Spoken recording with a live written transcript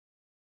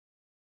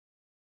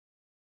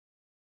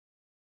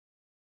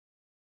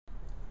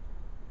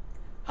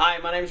Hi,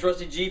 my name is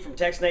Rusty G from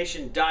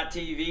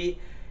txtNationTV,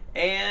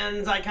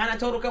 and I kind of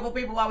told a couple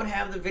people I would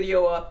have the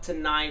video up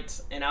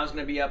tonight, and I was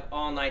going to be up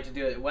all night to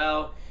do it.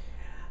 Well,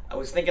 I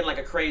was thinking like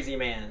a crazy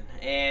man,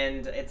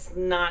 and it's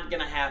not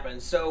going to happen.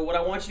 So what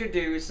I want you to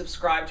do is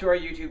subscribe to our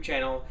YouTube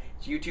channel.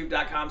 It's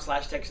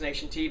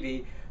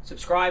youtube.com/txtNationTV.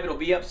 Subscribe. It'll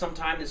be up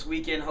sometime this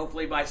weekend,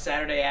 hopefully by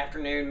Saturday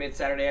afternoon,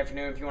 mid-Saturday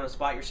afternoon, if you want to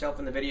spot yourself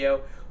in the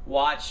video.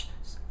 Watch.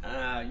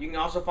 You can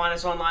also find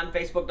us online,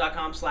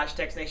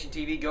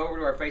 facebook.com/txtNationTV. Go over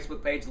to our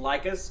Facebook page,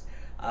 like us.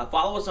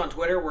 Follow us on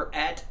Twitter. We're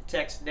at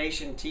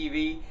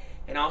txtNationTV.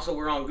 And also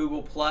we're on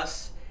Google+.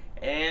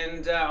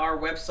 And our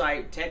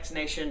website,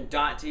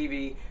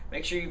 txtNation.tv.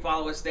 Make sure you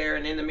follow us there.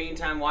 And in the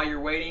meantime, while you're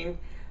waiting,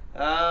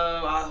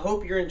 I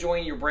hope you're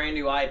enjoying your brand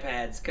new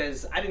iPads,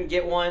 because I didn't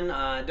get one.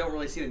 Don't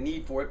really see the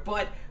need for it,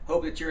 but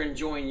hope that you're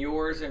enjoying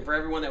yours. And for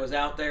everyone that was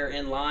out there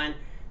in line,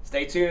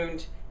 stay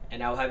tuned,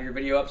 and I'll have your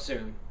video up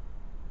soon.